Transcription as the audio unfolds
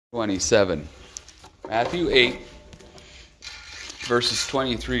27. Matthew 8, verses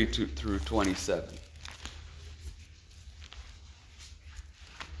 23 through 27.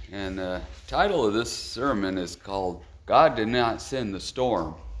 And the title of this sermon is called, God Did Not Send the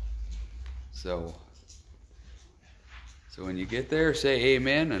Storm. So when you get there, say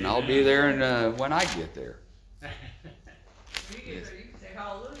amen, and I'll be there when I get there. When you get there, you can say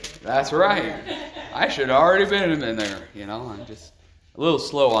hallelujah. That's right. I should have already been in there, you know. I'm just a little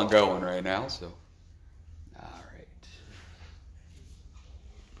slow on going right now, so. All right.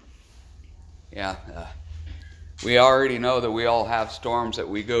 Yeah, we already know that we all have storms that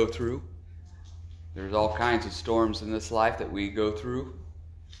we go through. There's all kinds of storms in this life that we go through.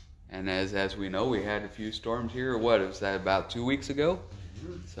 And as we know, we had a few storms here. What was that, about 2 weeks ago?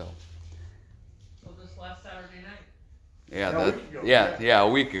 So This last Saturday night. A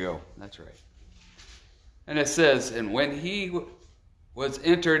week ago. That's right. And it says, and when he was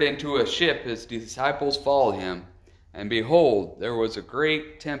entered into a ship, his disciples followed him. And behold, there was a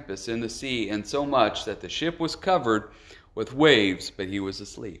great tempest in the sea, and so much that the ship was covered with waves, but he was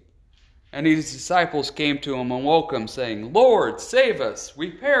asleep. And his disciples came to him and woke him, saying, Lord, save us,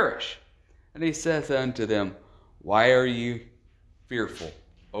 we perish. And he saith unto them, Why are ye fearful,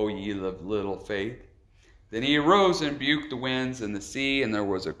 O ye of little faith? Then he arose and rebuked the winds and the sea, and there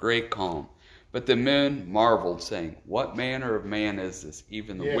was a great calm. But the men marveled, saying, What manner of man is this?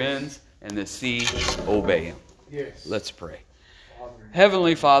 Even the winds and the sea obey him. Yes. Let's pray.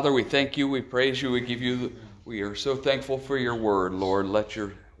 Heavenly Father, we thank you, we praise you, we are so thankful for your word, Lord. Let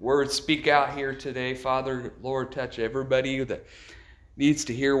your word speak out here today, Father. Lord, touch everybody that needs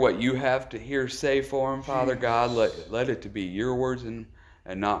to hear what you have to hear say for them, Father God. Let it to be your words and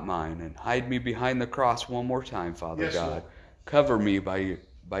not mine. And hide me behind the cross one more time, Father God. Lord. Cover me by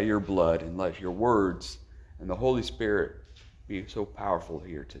your blood, and let your words and the Holy Spirit be so powerful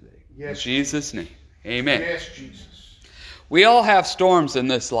here today. Yes. In Jesus' name, amen. Yes, Jesus. We all have storms in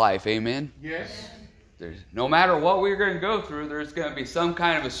this life, amen? Yes. No matter what we're going to go through, there's going to be some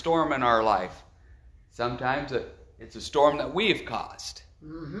kind of a storm in our life. Sometimes it's a storm that we have caused.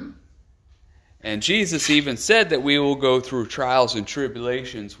 Mm-hmm. And Jesus even said that we will go through trials and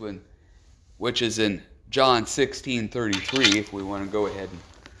tribulations, which is in John 16:33, if we want to go ahead and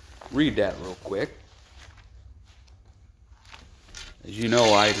read that real quick. As you know,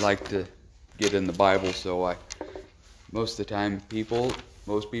 I like to get in the Bible, so most of the time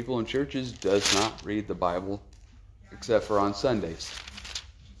most people in churches does not read the Bible except for on Sundays.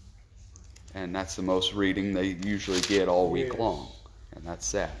 And that's the most reading they usually get all week long. And that's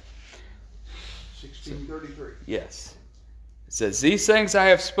sad. 16:33. Yes. It says, These things I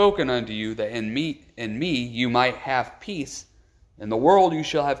have spoken unto you, that in me you might have peace. In the world you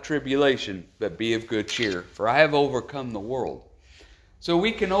shall have tribulation, but be of good cheer, for I have overcome the world. So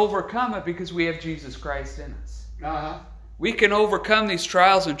we can overcome it because we have Jesus Christ in us. Uh-huh. We can overcome these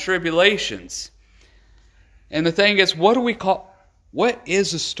trials and tribulations. And the thing is, what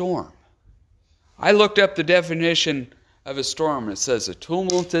is a storm? I looked up the definition of a storm. It says a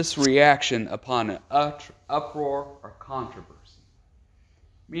tumultuous reaction upon an uproar or controversy.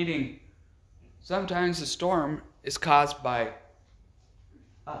 Meaning, sometimes a storm is caused by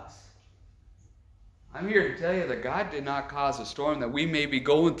us. I'm here to tell you that God did not cause a storm that we may be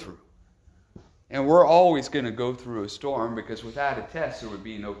going through. And we're always going to go through a storm, because without a test, there would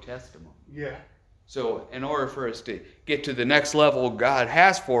be no testimony. Yeah. So in order for us to get to the next level God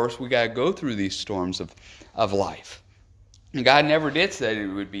has for us, we got to go through these storms of life. And God never did say it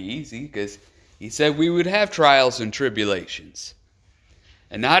would be easy, because he said we would have trials and tribulations.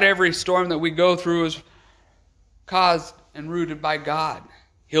 And not every storm that we go through is caused and rooted by God.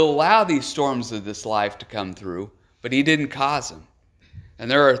 He'll allow these storms of this life to come through, but he didn't cause them.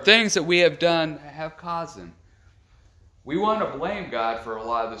 And there are things that we have done that have caused them. We want to blame God for a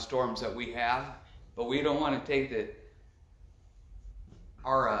lot of the storms that we have, but we don't want to take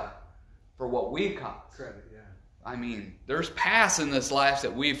for what we caused. Credit, yeah. I mean, there's paths in this life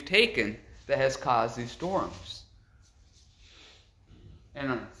that we've taken that has caused these storms.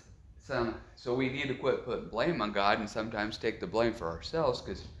 And so we need to quit putting blame on God and sometimes take the blame for ourselves,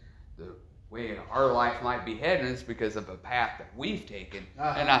 because the way our life might be heading is because of a path that we've taken,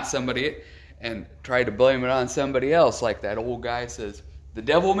 and not somebody, and try to blame it on somebody else, like that old guy says, the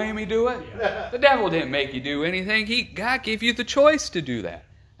devil made me do it? Yeah. The devil didn't make you do anything. God gave you the choice to do that.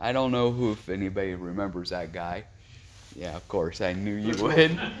 I don't know if anybody remembers that guy. Yeah, of course, I knew you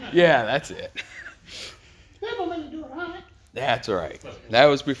would. Yeah, that's it. The devil made you do it, huh? That's right. That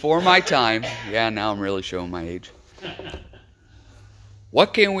was before my time. Yeah, now I'm really showing my age.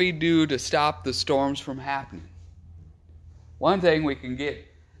 What can we do to stop the storms from happening? One thing we can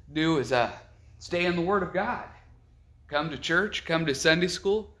do is stay in the Word of God. Come to church, come to Sunday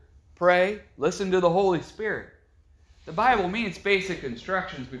school, pray, listen to the Holy Spirit. The Bible means basic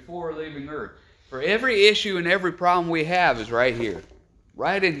instructions before leaving earth. For every issue and every problem we have is right here.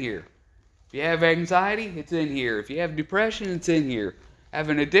 Right in here. If you have anxiety, it's in here. If you have depression, it's in here. Have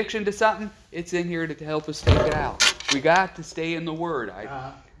an addiction to something, it's in here to help us take it out. We got to stay in the Word.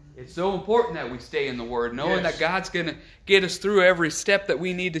 It's so important that we stay in the Word, knowing that God's going to get us through every step that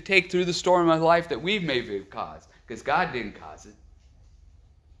we need to take through the storm of life that we may have caused. Because God didn't cause it.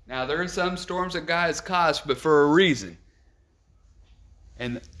 Now, there are some storms that God has caused, but for a reason.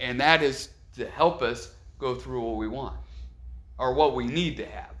 And that is to help us go through what we want. Or what we need to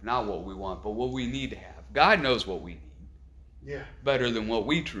have. Not what we want, but what we need to have. God knows what we need. Yeah. Better than what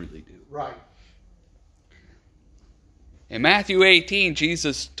we truly do. Right. In Matthew 18,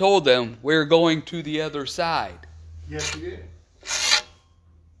 Jesus told them, we're going to the other side. Yes, he did.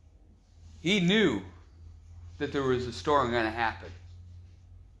 He knew that there was a storm going to happen.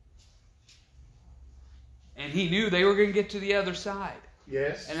 And he knew they were going to get to the other side.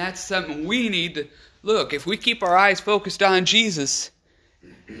 Yes. And that's something we need to look. If we keep our eyes focused on Jesus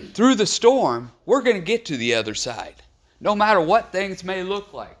through the storm, we're going to get to the other side. No matter what things may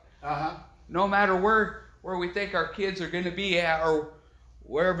look like. No matter where we think our kids are going to be at, or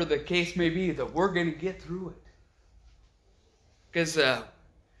wherever the case may be, that we're going to get through it. Because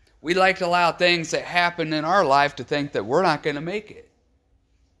we like to allow things that happen in our life to think that we're not going to make it.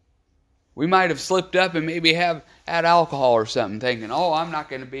 We might have slipped up and maybe have had alcohol or something, thinking, oh, I'm not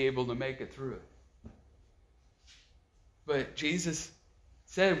going to be able to make it through it. But Jesus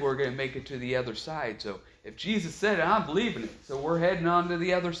said we're going to make it to the other side. So if Jesus said it, I'm believing it. So we're heading on to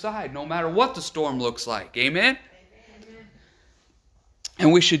the other side, no matter what the storm looks like. Amen? Amen.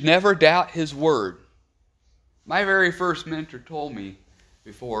 And we should never doubt His Word. My very first mentor told me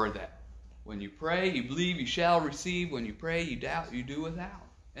before that when you pray, you believe, you shall receive. When you pray, you doubt, you do without.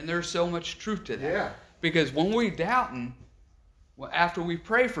 And there's so much truth to that. Yeah. Because when we doubting, after we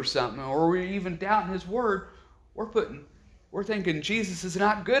pray for something, or we even doubting His Word, we're thinking Jesus is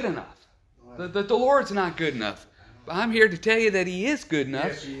not good enough. That the Lord's not good enough. But I'm here to tell you that He is good enough.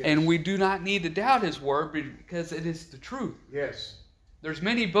 Yes, He is. And we do not need to doubt His Word because it is the truth. Yes. There's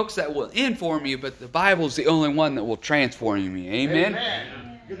many books that will inform you, but the Bible is the only one that will transform you. Amen?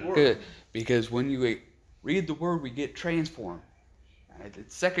 Amen. Good word. Good. Because when you read the Word, we get transformed.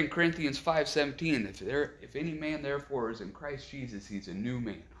 It's 2 Corinthians 5:17. If any man therefore is in Christ Jesus, he's a new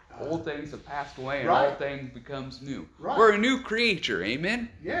man. Old things have passed away and all things becomes new. Right. We're a new creature. Amen?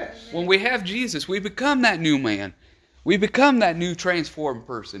 Yes. When we have Jesus, we become that new man. We become that new transformed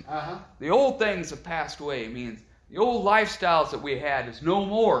person. The old things have passed away. It means the old lifestyles that we had is no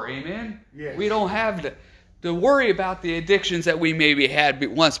more. Amen? Yes. We don't have to worry about the addictions that we maybe had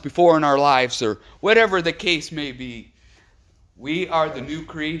once before in our lives, or whatever the case may be. We are the new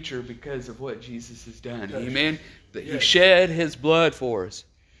creature because of what Jesus has done. Amen? That He shed His blood for us.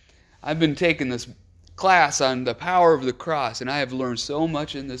 I've been taking this class on the power of the cross, and I have learned so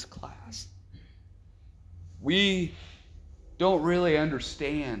much in this class. We don't really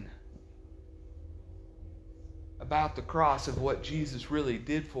understand about the cross of what Jesus really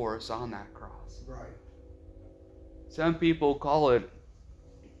did for us on that cross. Right. Some people call it,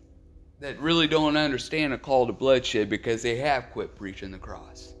 that really don't understand, a call to bloodshed because they have quit preaching the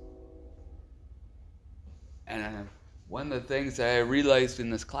cross. And one of the things that I realized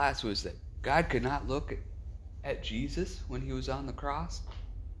in this class was that God could not look at Jesus when He was on the cross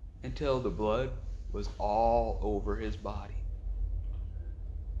until the blood was all over His body.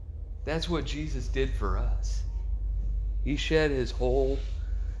 That's what Jesus did for us. He shed His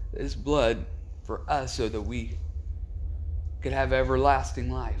blood for us so that we could have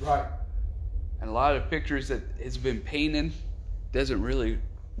everlasting life. Right. And a lot of pictures that has been painted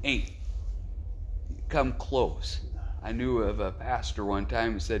ain't come close. I knew of a pastor one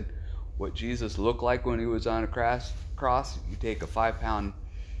time who said what Jesus looked like when He was on a cross, you take a 5-pound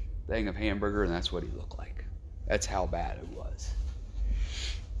thing of hamburger and that's what He looked like. That's how bad it was.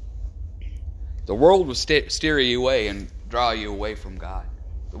 The world will steer you away and draw you away from God.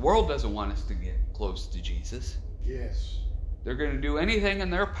 The world doesn't want us to get close to Jesus. Yes. They're going to do anything in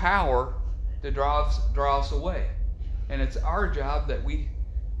their power to draw us away. And it's our job that we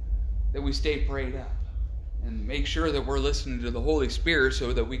stay prayed up and make sure that we're listening to the Holy Spirit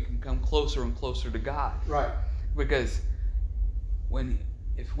so that we can come closer and closer to God. Right. Because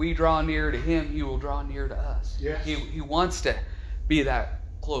if we draw near to Him, He will draw near to us. Yes. He wants to be that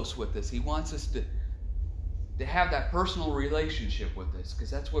close with us. He wants us to have that personal relationship with us, because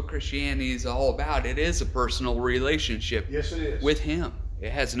that's what Christianity is all about. It is a personal relationship Yes, it is. with Him.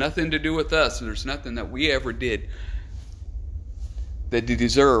 It has nothing to do with us. There's nothing that we ever did that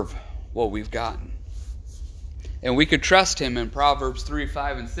deserve what we've gotten. And we could trust him. In Proverbs 3,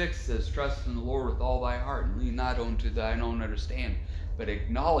 5, and 6 says, trust in the Lord with all thy heart, and lean not unto thine own understanding, but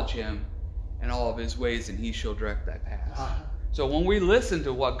acknowledge him in all of his ways, and he shall direct thy paths. So when we listen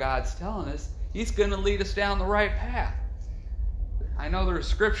to what God's telling us, he's going to lead us down the right path. I know there's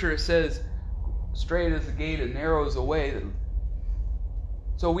scripture that says, straight is the gate and narrow is the way.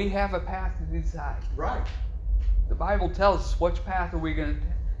 So we have a path to decide. Right. The Bible tells us which path are we going to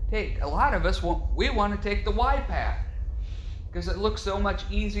take. A lot of us, we want to take the wide path because it looks so much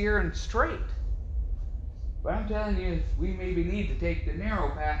easier and straight. But I'm telling you, we maybe need to take the narrow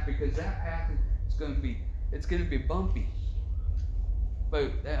path because that path is going to be bumpy.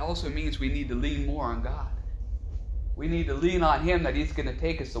 But that also means we need to lean more on God. We need to lean on him that he's going to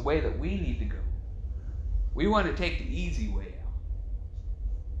take us the way that we need to go. We want to take the easy way out.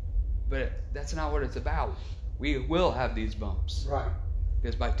 But that's not what it's about. We will have these bumps. Right.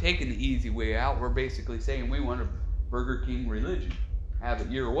 Because by taking the easy way out, we're basically saying we want a Burger King religion. Have it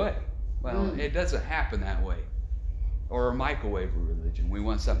your way. Well, it doesn't happen that way. Or a microwave religion. We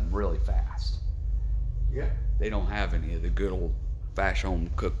want something really fast. Yeah. They don't have any of the good old-fashioned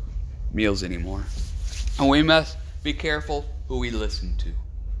home-cooked meals anymore. And we must be careful who we listen to.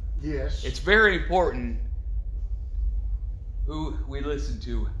 Yes. It's very important who we listen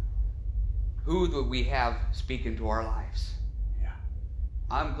to, who that we have speak into our lives. Yeah.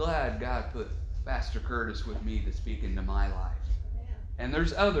 I'm glad God put Pastor Curtis with me to speak into my life. And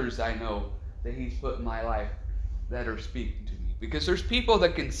there's others I know that he's put in my life that are speaking to me. Because there's people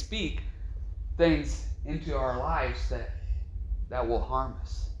that can speak things into our lives that will harm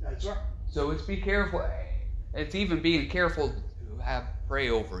us. That's right. So it's be careful. It's even being careful to have pray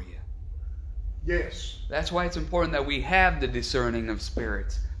over you. Yes. That's why it's important that we have the discerning of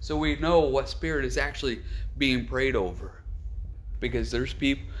spirits, so we know what spirit is actually being prayed over. Because there's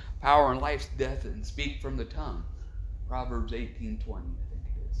power in life, death, and speak from the tongue. Proverbs 18:20, I think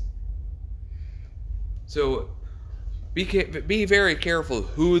it is. So be very careful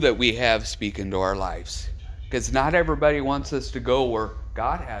who that we have speak into our lives. Because not everybody wants us to go where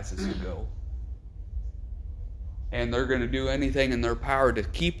God has us to go. And they're going to do anything in their power to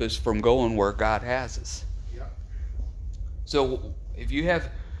keep us from going where God has us. Yep. So if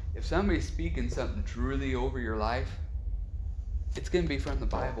somebody's speaking something truly over your life, it's going to be from the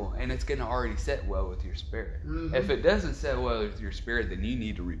Bible, and it's going to already set well with your spirit. Mm-hmm. If it doesn't set well with your spirit, then you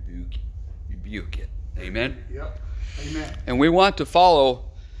need to rebuke it. Amen? Yep. Amen. And we want to follow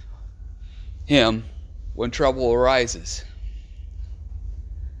him when trouble arises.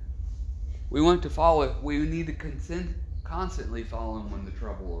 We want to follow. We need to constantly follow him when the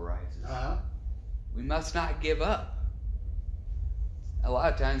trouble arises. Uh-huh. We must not give up. A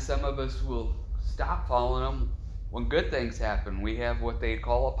lot of times, some of us will stop following him when good things happen. We have what they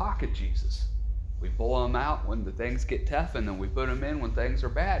call a pocket Jesus. We pull him out when the things get tough, and then we put him in when things are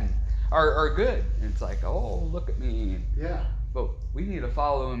bad and are good. And it's like, oh, look at me. Yeah. But we need to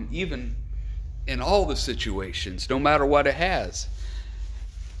follow him even in all the situations, no matter what it has.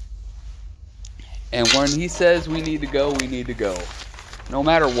 And when he says we need to go, we need to go. No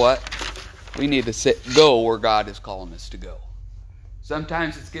matter what, we need to go where God is calling us to go.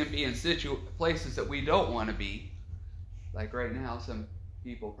 Sometimes it's going to be in places that we don't want to be. Like right now, some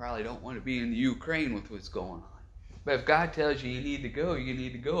people probably don't want to be in the Ukraine with what's going on. But if God tells you need to go, you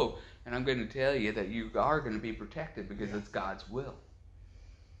need to go. And I'm going to tell you that you are going to be protected because it's God's will.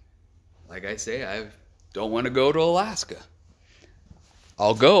 Like I say, I don't want to go to Alaska.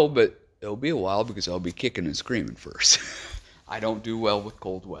 I'll go, but it'll be a while because I'll be kicking and screaming first. I don't do well with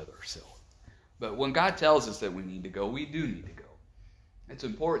cold weather. But when God tells us that we need to go, we do need to go. It's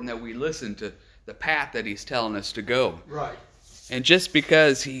important that we listen to the path that he's telling us to go. Right. And just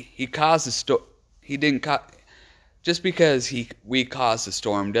because we caused the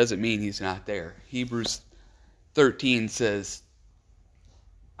storm doesn't mean he's not there. Hebrews 13 says,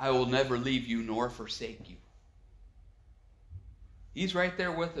 I will never leave you nor forsake you. He's right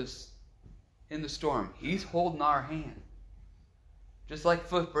there with us in the storm. He's holding our hand. Just like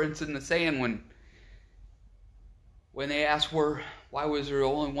footprints in the sand when they asked why was there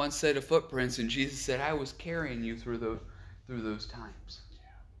only one set of footprints, and Jesus said, I was carrying you through those times.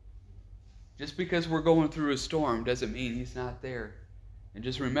 Just because we're going through a storm doesn't mean he's not there. And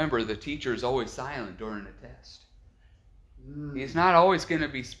just remember, the teacher is always silent during a test. He's not always going to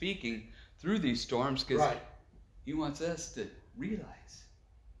be speaking through these storms because he wants us to realize,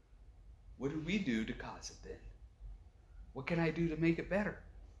 what did we do to cause it then? What can I do to make it better?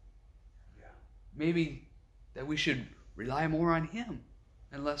 Yeah. Maybe that we should rely more on him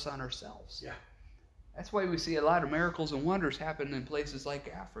and less on ourselves. Yeah. That's why we see a lot of miracles and wonders happen in places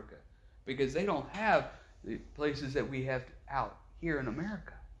like Africa, because they don't have the places that we have out here in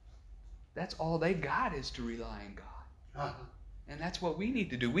America. That's all they got, is to rely on God. Uh-huh. And that's what we need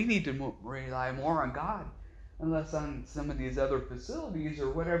to do. We need to rely more on God, and less on some of these other facilities or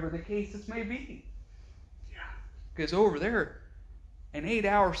whatever the cases may be. Yeah. Because over there, an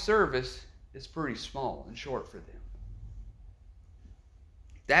 8-hour service is pretty small and short for them.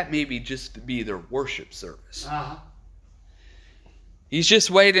 That may be just to be their worship service. Uh-huh. He's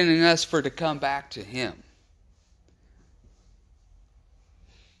just waiting on us to come back to Him.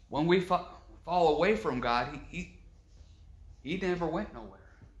 When we fall away from God, He never went nowhere.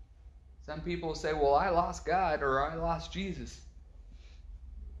 Some people say, well, I lost God or I lost Jesus.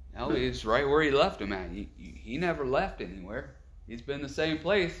 No, He's right where He left Him at. He never left anywhere. He's been the same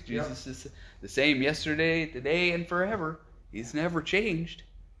place. Jesus is the same yesterday, today, and forever. He's never changed.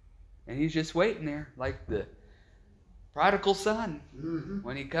 And He's just waiting there, like the prodigal son. Mm-hmm.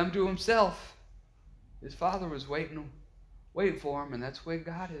 When he come to himself, his father was waiting for him, and that's the way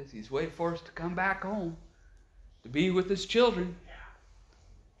God is. He's waiting for us to come back home, to be with His children.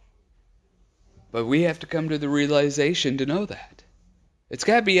 But we have to come to the realization to know that. It's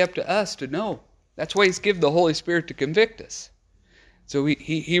got to be up to us to know. That's why He's given the Holy Spirit to convict us. So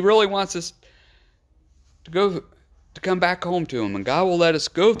He really wants us to come back home to Him, and God will let us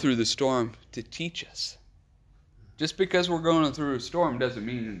go through the storm to teach us. Just because we're going through a storm doesn't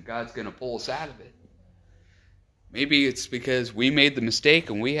mean God's going to pull us out of it. Maybe it's because we made the mistake,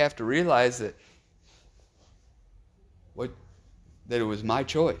 and we have to realize that it was my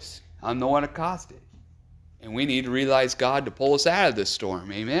choice. I'm the one that caused it. And we need to realize God to pull us out of this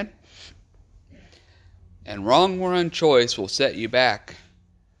storm. Amen? And wrong run choice will set you back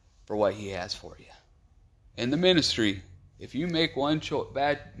for what He has for you. In the ministry, if you make one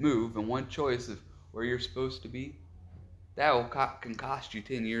bad move and one choice of where you're supposed to be, that can cost you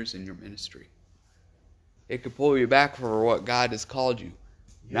 10 years in your ministry. It could pull you back for what God has called you.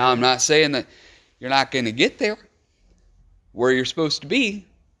 Yeah. Now, I'm not saying that you're not going to get there where you're supposed to be,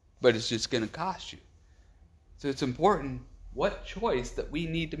 but it's just going to cost you. So it's important what choice that we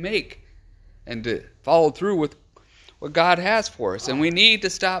need to make and to follow through with what God has for us. And we need to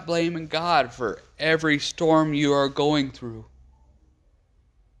stop blaming God for every storm you are going through.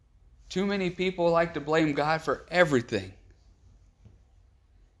 Too many people like to blame God for everything.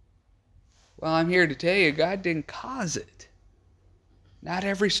 Well, I'm here to tell you, God didn't cause it. Not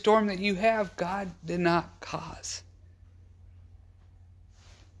every storm that you have, God did not cause.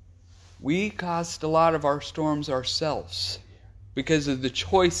 We caused a lot of our storms ourselves because of the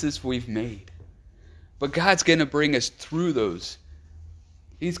choices we've made. But God's going to bring us through those.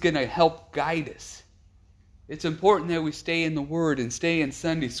 He's going to help guide us. It's important that we stay in the Word and stay in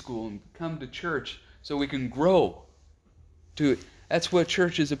Sunday school and come to church so we can grow. That's what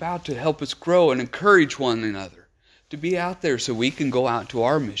church is about, to help us grow and encourage one another. To be out there so we can go out to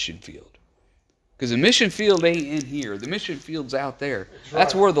our mission field. Because the mission field ain't in here. The mission field's out there.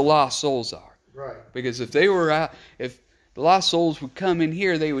 That's where the lost souls are. Right. Because if they were out, if the lost souls would come in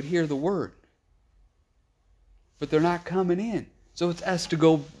here, they would hear the Word. But they're not coming in. So it's us to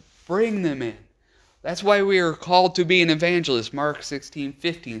go bring them in. That's why we are called to be an evangelist. Mark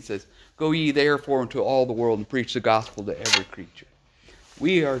 16:15 says, "Go ye therefore into all the world and preach the gospel to every creature."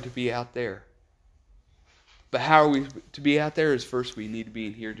 We are to be out there. But how are we to be out there? Is first we need to be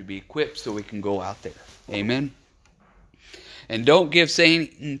in here to be equipped so we can go out there. Amen? And don't give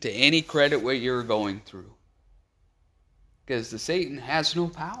Satan to any credit what you're going through. Because the Satan has no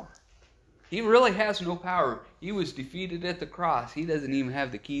power. He really has no power. He was defeated at the cross. He doesn't even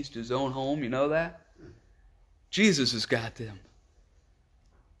have the keys to his own home. You know that? Jesus has got them.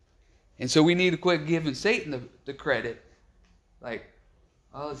 And so we need to quit giving Satan the credit. Like,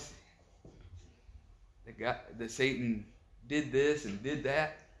 oh, the Satan did this and did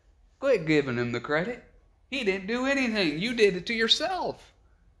that. Quit giving him the credit. He didn't do anything. You did it to yourself.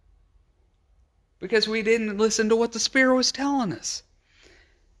 Because we didn't listen to what the Spirit was telling us.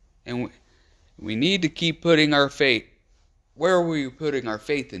 And we need to keep putting our faith. Where are we putting our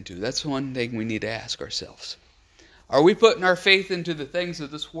faith into? That's one thing we need to ask ourselves. Are we putting our faith into the things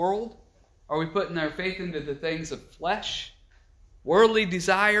of this world? Are we putting our faith into the things of flesh? Worldly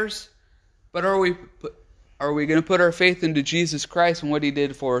desires? But are we going to put our faith into Jesus Christ and what He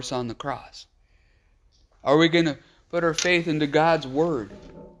did for us on the cross? Are we going to put our faith into God's Word,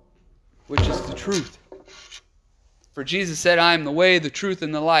 which is the truth? For Jesus said, "I am the way, the truth,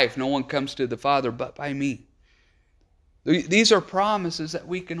 and the life. No one comes to the Father but by me." These are promises that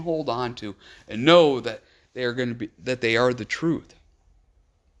we can hold on to and know that they are the truth.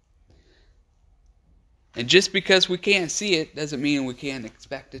 And just because we can't see it doesn't mean we can't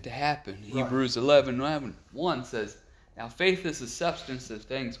expect it to happen. Right. Hebrews 11:1 says, "Now faith is the substance of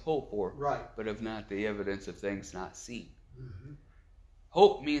things hoped for, Right. but of not the evidence of things not seen." Mm-hmm.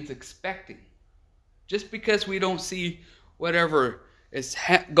 Hope means expecting. Just because we don't see whatever is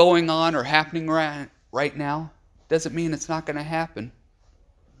going on or happening right now doesn't mean it's not going to happen.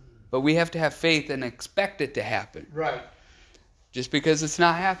 But we have to have faith and expect it to happen. Right. Just because it's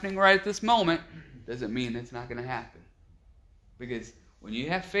not happening right at this moment doesn't mean it's not going to happen. Because when you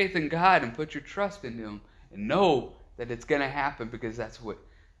have faith in God and put your trust in Him and know that it's going to happen, because that's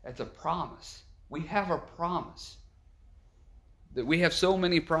a promise. We have a promise. That we have so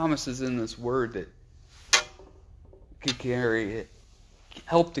many promises in this Word that could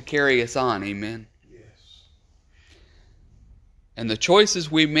help to carry us on. Amen. Yes. And the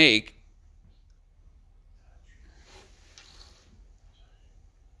choices we make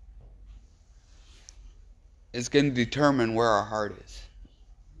is going to determine where our heart is.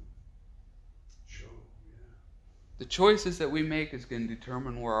 Sure. Yeah. The choices that we make is going to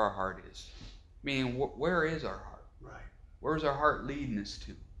determine where our heart is. Meaning, where is our heart? Right. Where's our heart leading us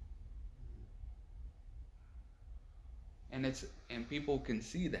to? And people can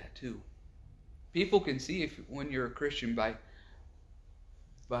see that too. People can see when you're a Christian by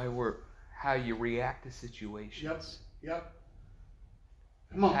how you react to situations. Yep.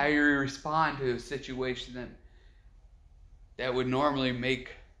 Come on. How you respond to a situation that would normally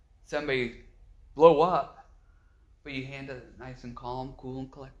make somebody blow up, but you handle it nice and calm, cool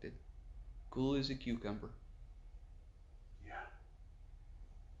and collected. Cool as a cucumber. Yeah.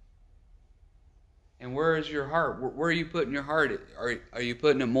 And where is your heart? Where are you putting your heart? Are you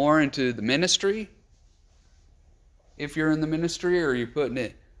putting it more into the ministry? If you're in the ministry, or are you putting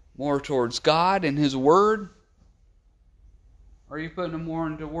it more towards God and His Word? Or are you putting it more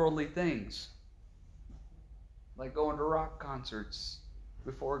into worldly things? Like going to rock concerts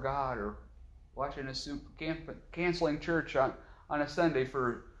before God, or watching canceling church on a Sunday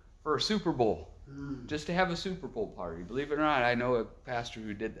for a Super Bowl. Just to have a Super Bowl party. Believe it or not, I know a pastor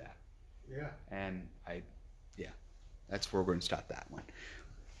who did that. Yeah. And that's where we're going to stop that one.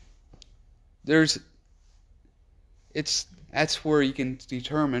 That's where you can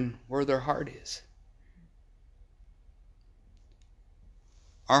determine where their heart is.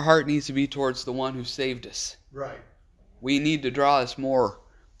 Our heart needs to be towards the one who saved us. Right. We need to draw us more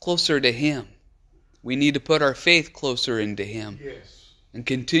closer to Him. We need to put our faith closer into Him. Yes. And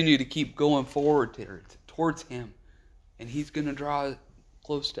continue to keep going forward towards Him. And He's going to draw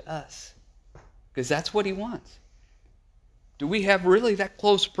close to us. Because that's what He wants. Do we have really that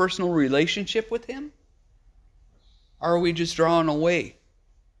close personal relationship with Him? Or are we just drawing away?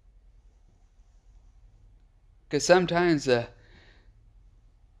 Because sometimes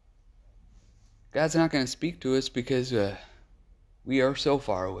God's not going to speak to us because we are so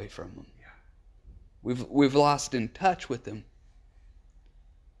far away from Him. Yeah. We've lost in touch with Him.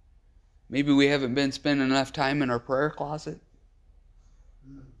 Maybe we haven't been spending enough time in our prayer closet.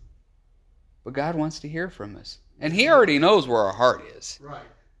 But God wants to hear from us. And He already knows where our heart is. Right.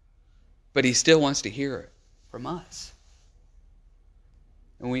 But He still wants to hear it from us.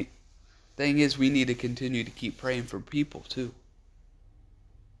 And thing is, we need to continue to keep praying for people too.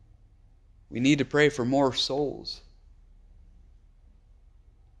 We need to pray for more souls.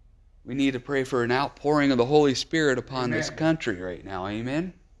 We need to pray for an outpouring of the Holy Spirit upon Amen. this country right now.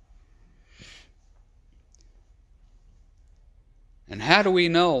 Amen? And how do we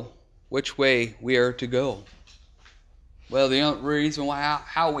know which way we are to go? Well, the only reason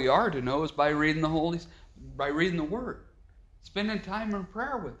how we are to know is by reading the Word. Spending time in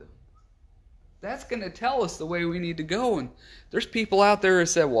prayer with Him. That's going to tell us the way we need to go. And there's people out there who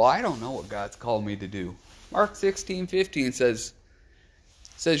said, well, I don't know what God's called me to do. Mark 16:15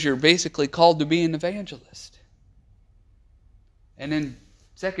 says you're basically called to be an evangelist. And in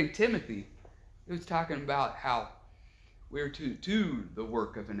 2 Timothy, it was talking about how we're to do the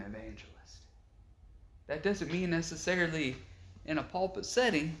work of an evangelist. That doesn't mean necessarily in a pulpit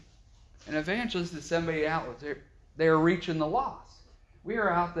setting. An evangelist is somebody out there. They're reaching the lost. We are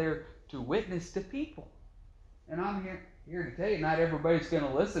out there to witness to people. And I'm here to tell you, not everybody's going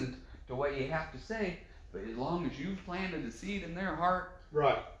to listen to what you have to say, but as long as you've planted the seed in their heart,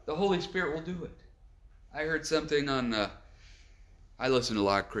 Right. the Holy Spirit will do it. I heard something on, I listen to a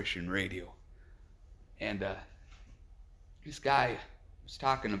lot of Christian radio, and this guy was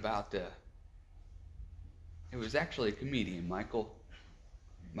talking about, it was actually a comedian, Michael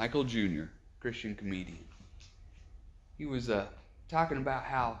Jr., Christian comedian. He was talking about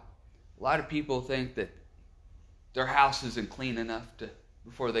how a lot of people think that their house isn't clean enough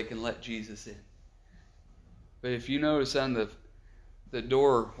before they can let Jesus in. But if you notice on the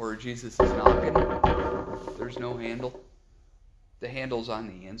door where Jesus is knocking, there's no handle. The handle's on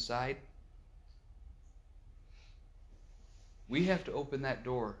the inside. We have to open that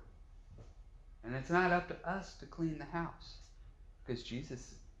door. And it's not up to us to clean the house. Because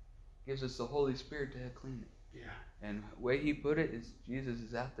Jesus gives us the Holy Spirit to clean it. Yeah. And the way he put it is Jesus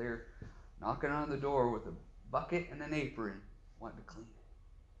is out there knocking on the door with a bucket and an apron wanting to clean it.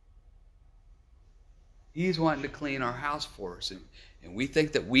 He's wanting to clean our house for us. And we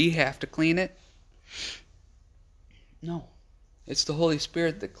think that we have to clean it. No. It's the Holy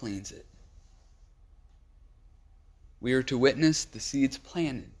Spirit that cleans it. We are to witness the seeds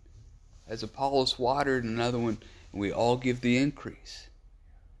planted. As Apollos watered another one, and we all give the increase.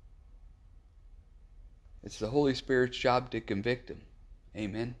 It's the Holy Spirit's job to convict him.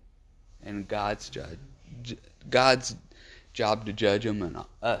 Amen. And God's job to judge him, and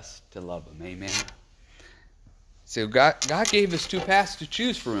us to love him. Amen. So God gave us two paths to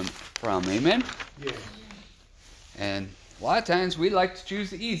choose from. Amen. Yes. And a lot of times we like to choose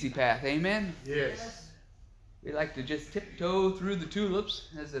the easy path. Amen. Yes. We like to just tiptoe through the tulips,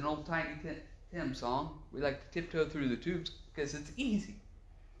 as an old Tiny Tim song. We like to tiptoe through the tubes because it's easy.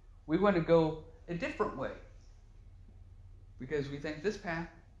 We want to go a different way because we think this path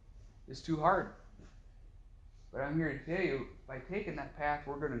is too hard. But I'm here to tell you, by taking that path,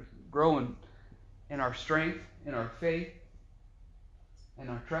 we're going to grow in our strength, in our faith, and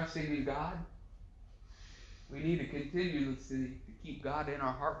our trusting in God. We need to continuously keep God in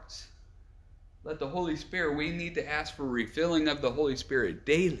our hearts. Let the Holy Spirit, we need to ask for refilling of the Holy Spirit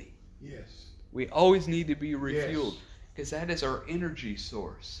daily. Yes. We always need to be refueled Yes. because that is our energy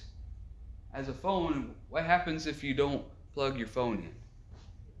source. As a phone, what happens if you don't plug your phone in?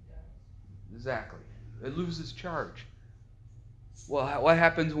 Exactly. It loses charge. Well, what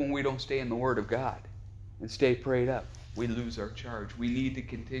happens when we don't stay in the Word of God and stay prayed up? We lose our charge. We need to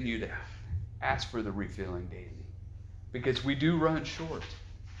continue to ask for the refilling daily because we do run short.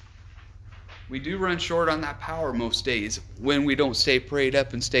 We do run short on that power most days when we don't stay prayed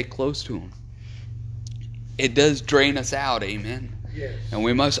up and stay close to Him. It does drain us out, amen? Yes. And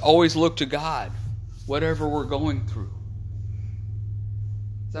we must always look to God, whatever we're going through.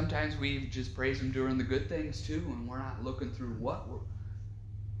 Sometimes we just praise Him during the good things too, and we're not looking through what we're...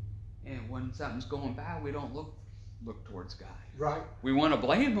 And when something's going bad, we don't look towards God. Right. We want to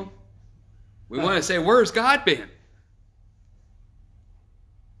blame Him. We want to say, where's God been?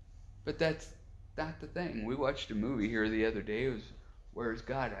 But that's not the thing. We watched a movie here the other day. It was Where's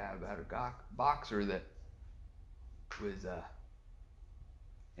God At? About a boxer that was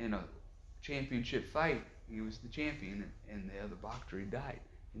in a championship fight. He was the champion, and the other boxer, he died.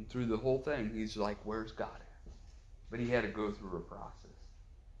 And through the whole thing, he's like, where's God at? But he had to go through a process.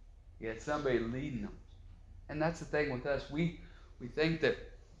 He had somebody leading him. And that's the thing with us. We think that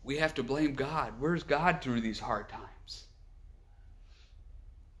we have to blame God. Where's God through these hard times?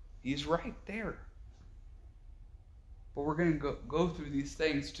 He's right there. But we're going to go through these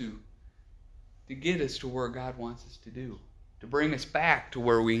things to get us to where God wants us to do. To bring us back to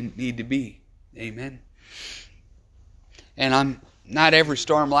where we need to be. Amen. And not every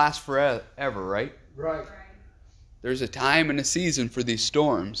storm lasts forever, right? Right. There's a time and a season for these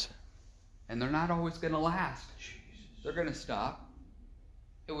storms. And they're not always going to last. They're going to stop.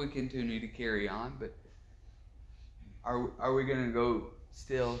 And we continue to carry on. But are we going to go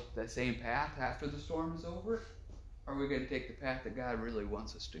still that same path after the storm is over? Or are we going to take the path that God really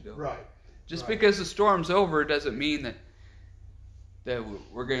wants us to go? Right. Just Right. because the storm's over doesn't mean that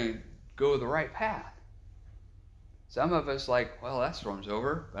we're going to go the right path. Some of us like, well, that storm's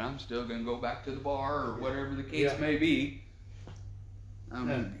over, but I'm still going to go back to the bar or whatever the case Yeah. may be.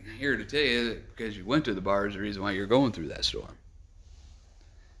 I'm here to tell you that because you went to the bar is the reason why you're going through that storm.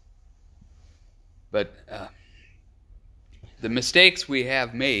 But the mistakes we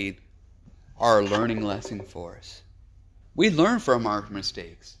have made are a learning lesson for us. We learn from our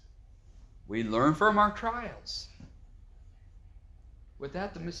mistakes. We learn from our trials.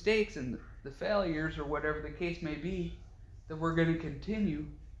 Without the mistakes and the failures or whatever the case may be, then we're going to continue,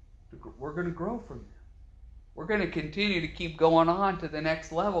 we're going to grow from them. We're going to continue to keep going on to the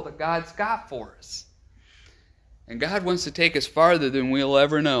next level that God's got for us. And God wants to take us farther than we'll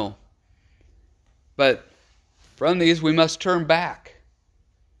ever know. But from these, we must turn back.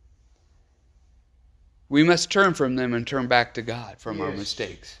 We must turn from them and turn back to God from our Yes.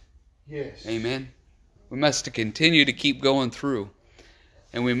 mistakes. Yes. Amen. We must continue to keep going through.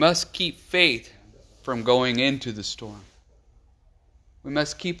 And we must keep faith from going into the storm. We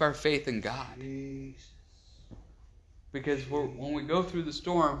must keep our faith in God. Jesus. Because when we go through the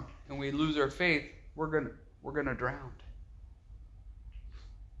storm and we lose our faith, we're we're going to drown.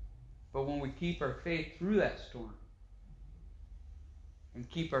 But when we keep our faith through that storm and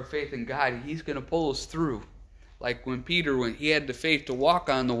keep our faith in God, He's going to pull us through. Like when he had the faith to walk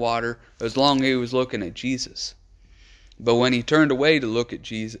on the water as long as he was looking at Jesus. But when he turned away to look at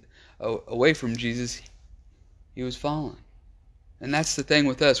Jesus, away from Jesus, he was falling. And that's the thing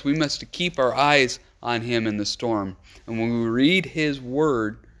with us. We must keep our eyes on Him in the storm. And when we read His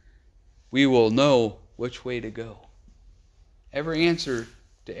Word, we will know which way to go. Every answer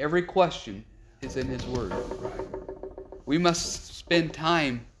to every question is in His Word. We must spend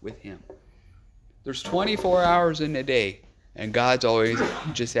time with Him. There's 24 hours in a day, and God's always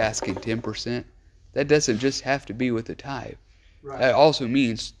just asking 10%. That doesn't just have to be with the tithe. Right. That also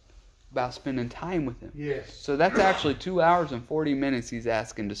means about spending time with Him. Yes. So that's actually 2 hours and 40 minutes He's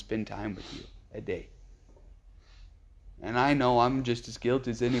asking to spend time with you a day. And I know I'm just as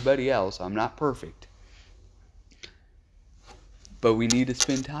guilty as anybody else. I'm not perfect. But we need to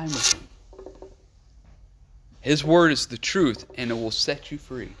spend time with Him. His Word is the truth, and it will set you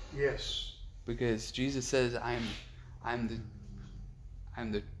free. Yes. Because Jesus says, I'm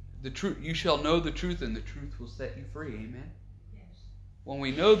the truth. You shall know the truth, and the truth will set you free. Amen? Yes. When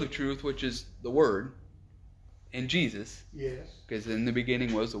we know the truth, which is the Word, and Jesus, Yes. because in the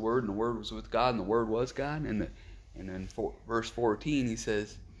beginning was the Word, and the Word was with God, and the Word was God, and in verse 14 he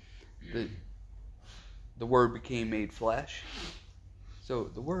says, the Word became made flesh. So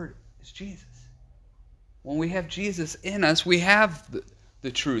the Word is Jesus. When we have Jesus in us, we have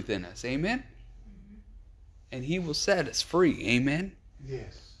the truth in us. Amen? Mm-hmm. And He will set us free. Amen?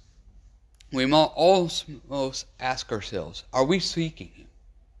 Yes. We must almost ask ourselves, are we seeking Him?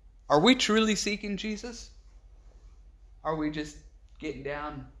 Are we truly seeking Jesus? Are we just getting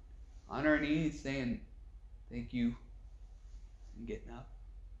down on our knees saying, thank you, and getting up?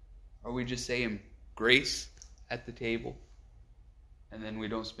 Are we just saying grace at the table, and then we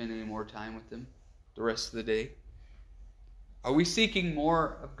don't spend any more time with Him the rest of the day? Are we seeking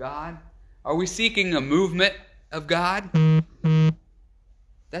more of God? Are we seeking a movement of God?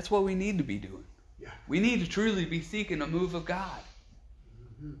 That's what we need to be doing. Yeah. We need to truly be seeking a move of God.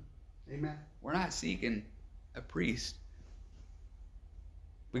 Mm-hmm. Amen. We're not seeking a priest.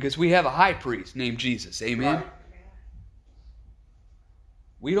 Because we have a high priest named Jesus. Amen? Right.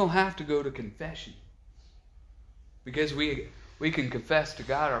 We don't have to go to confession. Because we can confess to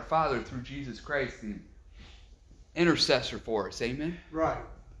God our Father through Jesus Christ, the intercessor for us. Amen? Right.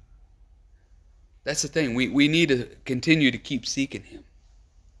 That's the thing. We need to continue to keep seeking Him.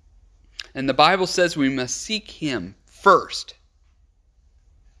 And the Bible says we must seek Him first.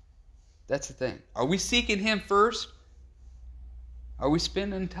 That's the thing. Are we seeking Him first? Are we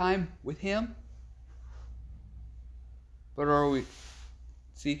spending time with Him? But are we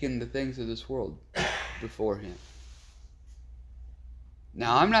seeking the things of this world before Him?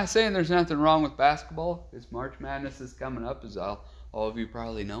 Now, I'm not saying there's nothing wrong with basketball, because March Madness is coming up, as all of you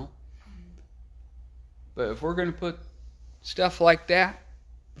probably know. But if we're going to put stuff like that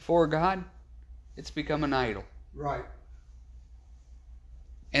before God, it's become an idol. Right.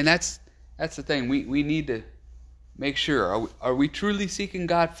 And that's the thing. We need to make sure. Are we truly seeking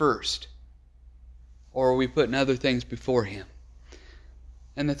God first? Or are we putting other things before Him?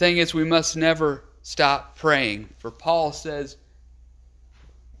 And the thing is, we must never stop praying. For Paul says,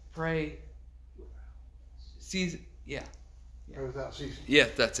 pray. Yeah. Pray without ceasing. Yeah,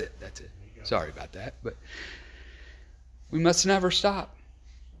 that's it. Sorry about that. But we must never stop.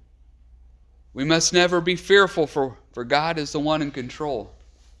 We must never be fearful, for God is the one in control.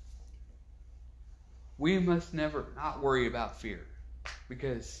 We must never not worry about fear,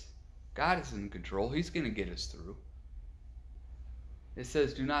 because God is in control. He's going to get us through. It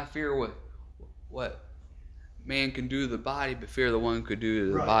says, do not fear what man can do to the body, but fear the one who could do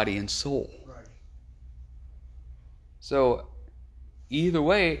to the body and soul. Right. So, either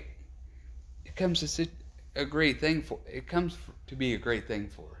way, it comes to a great thing to be a great thing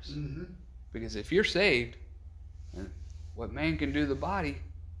for us. Mm-hmm. Because if you're saved, and what man can do to the body,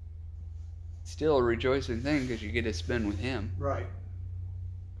 it's still a rejoicing thing, because you get to spend with Him. Right.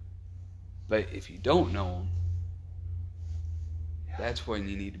 But if you don't know Him, that's when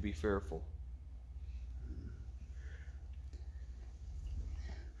you need to be fearful.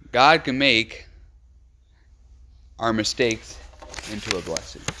 God can make our mistakes into a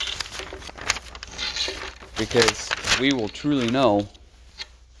blessing, because we will truly know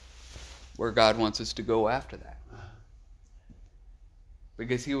where God wants us to go after that.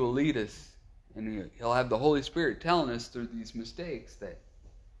 Because He will lead us, and He'll have the Holy Spirit telling us through these mistakes that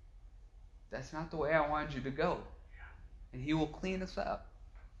that's not the way I wanted you to go. And He will clean us up.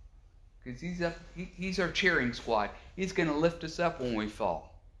 Because he's our cheering squad. He's going to lift us up when we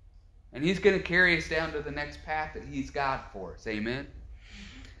fall. And he's going to carry us down to the next path that he's got for us. Amen?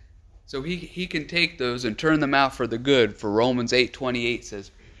 So he can take those and turn them out for the good. For Romans 8:28 says,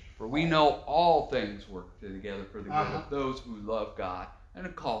 "For we know all things work together for the good of those who love God and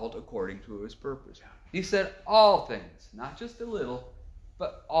are called according to his purpose." He said all things, not just a little,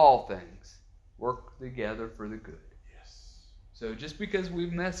 but all things work together for the good. So just because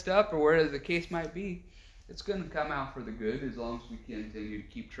we've messed up or whatever the case might be, it's going to come out for the good as long as we continue to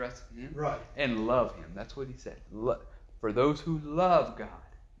keep trusting him and love him. That's what he said. For those who love God.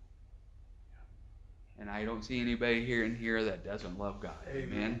 And I don't see anybody here in here that doesn't love God.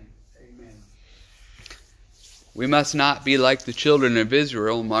 Amen. Amen. We must not be like the children of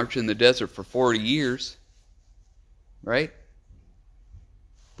Israel, march in the desert for 40 years. Right?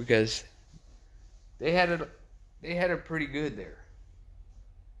 Because they had it pretty good there.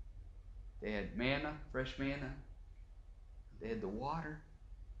 They had manna, fresh manna. They had the water.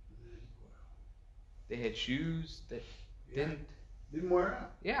 They had shoes that didn't wear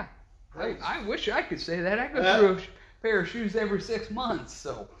out. Yeah. I wish I could say that. I go through a pair of shoes every 6 months,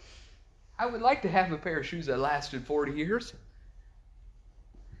 so I would like to have a pair of shoes that lasted 40 years.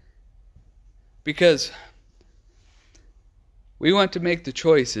 Because we want to make the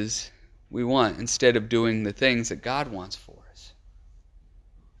choices we want instead of doing the things that God wants for us.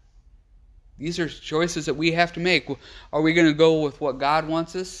 These are choices that we have to make. Are we going to go with what God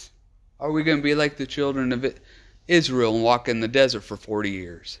wants us? Are we going to be like the children of Israel and walk in the desert for 40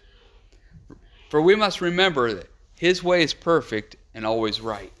 years? For we must remember that his way is perfect and always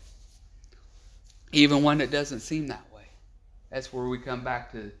right. Even when it doesn't seem that way. That's where we come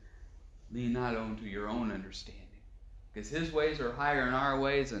back to lean not onto your own understanding. Because his ways are higher than our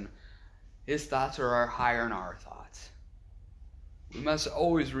ways, and his thoughts are higher than our thoughts. We must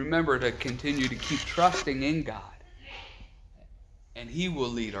always remember to continue to keep trusting in God. And he will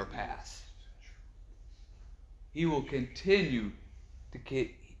lead our paths. He will continue to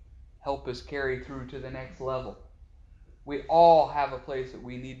help us carry through to the next level. We all have a place that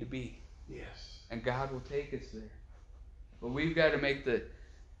we need to be. Yes. And God will take us there. But we've got to make the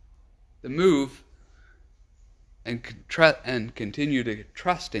move and continue to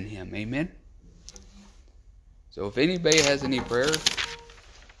trust in him. Amen? So if anybody has any prayer,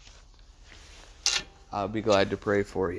 I'll be glad to pray for you.